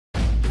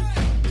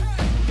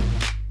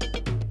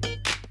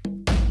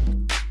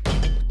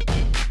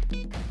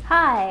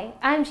Hi,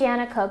 I'm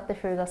Gianna Koch, the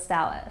Frugal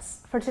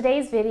Stylist. For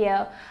today's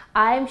video,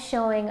 I'm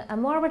showing a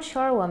more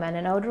mature woman,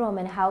 an older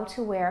woman, how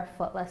to wear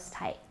footless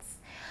tights.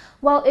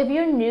 Well, if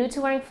you're new to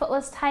wearing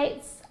footless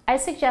tights, I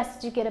suggest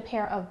that you get a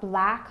pair of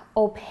black,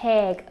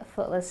 opaque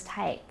footless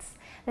tights.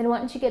 Then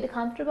once you get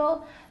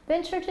comfortable,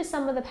 venture to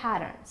some of the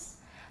patterns.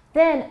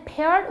 Then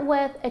pair it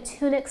with a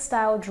tunic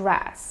style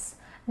dress,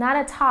 not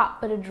a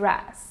top, but a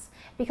dress.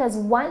 Because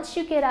once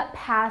you get up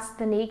past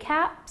the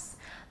kneecaps,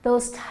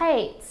 those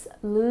tights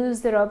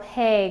lose their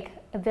opaque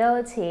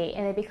ability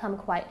and they become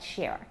quite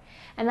sheer.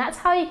 And that's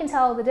how you can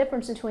tell the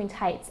difference between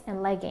tights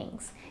and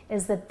leggings,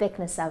 is the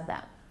thickness of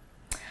them.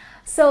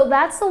 So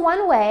that's the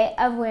one way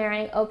of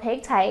wearing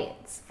opaque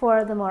tights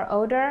for the more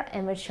older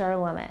and mature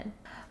woman.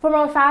 For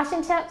more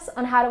fashion tips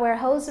on how to wear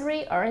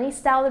hosiery or any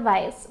style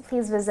advice,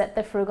 please visit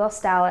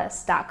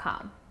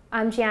thefrugalstylist.com.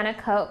 I'm Gianna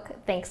Koch.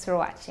 Thanks for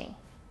watching.